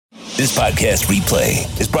This podcast replay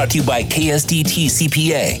is brought to you by KSDT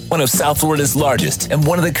CPA, one of South Florida's largest and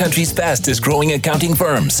one of the country's fastest growing accounting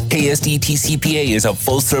firms. KSDT CPA is a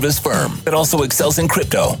full-service firm that also excels in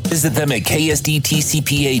crypto. Visit them at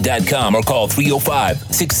ksdtcpa.com or call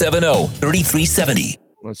 305-670-3370.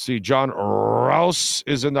 Let's see. John Rouse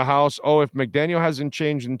is in the house. Oh, if McDaniel hasn't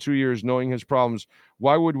changed in 2 years, knowing his problems,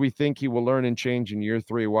 why would we think he will learn and change in year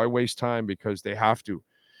 3? Why waste time? Because they have to.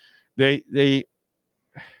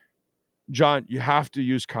 John, you have to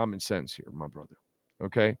use common sense here, my brother.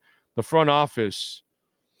 Okay? The front office,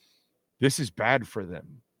 this is bad for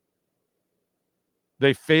them.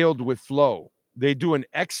 They failed with flow. They do an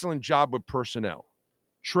excellent job with personnel.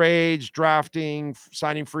 Trades, drafting,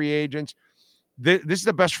 signing free agents. This is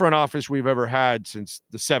the best front office we've ever had since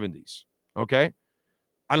the 70s. Okay?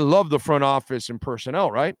 I love the front office and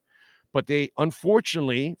personnel, right? But they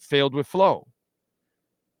unfortunately failed with flow.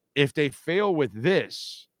 If they fail with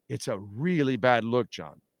this, it's a really bad look,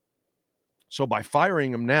 John. So by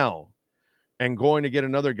firing him now and going to get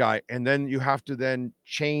another guy, and then you have to then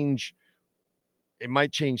change, it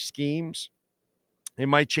might change schemes. It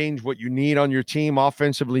might change what you need on your team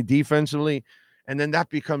offensively, defensively, and then that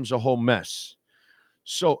becomes a whole mess.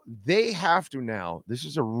 So they have to now, this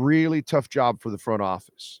is a really tough job for the front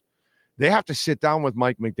office. They have to sit down with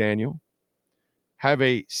Mike McDaniel, have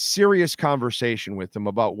a serious conversation with him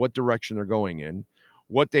about what direction they're going in,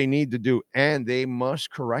 what they need to do, and they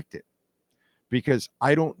must correct it. Because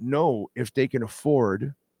I don't know if they can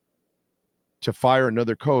afford to fire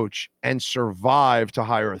another coach and survive to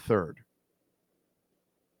hire a third.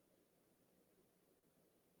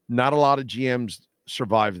 Not a lot of GMs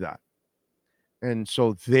survive that. And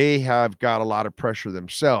so they have got a lot of pressure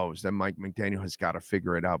themselves that Mike McDaniel has got to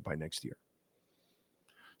figure it out by next year.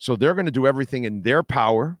 So they're going to do everything in their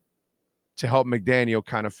power to help McDaniel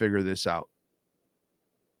kind of figure this out.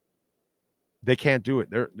 They can't do it.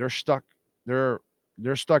 They're stuck. They're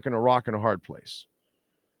stuck in a rock and a hard place.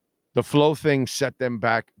 The flow thing set them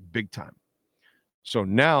back big time. So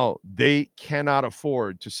now they cannot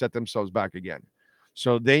afford to set themselves back again.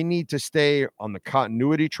 So they need to stay on the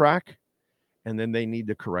continuity track, and then they need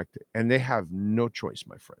to correct it. And they have no choice,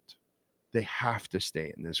 my friend. They have to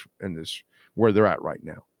stay in this where they're at right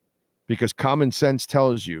now. Because common sense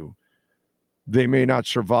tells you they may not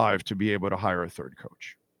survive to be able to hire a third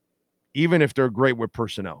coach, even if they're great with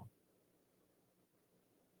personnel.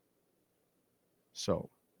 So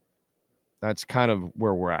that's kind of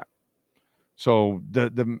where we're at. So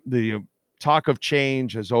the talk of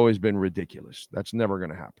change has always been ridiculous. That's never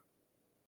going to happen.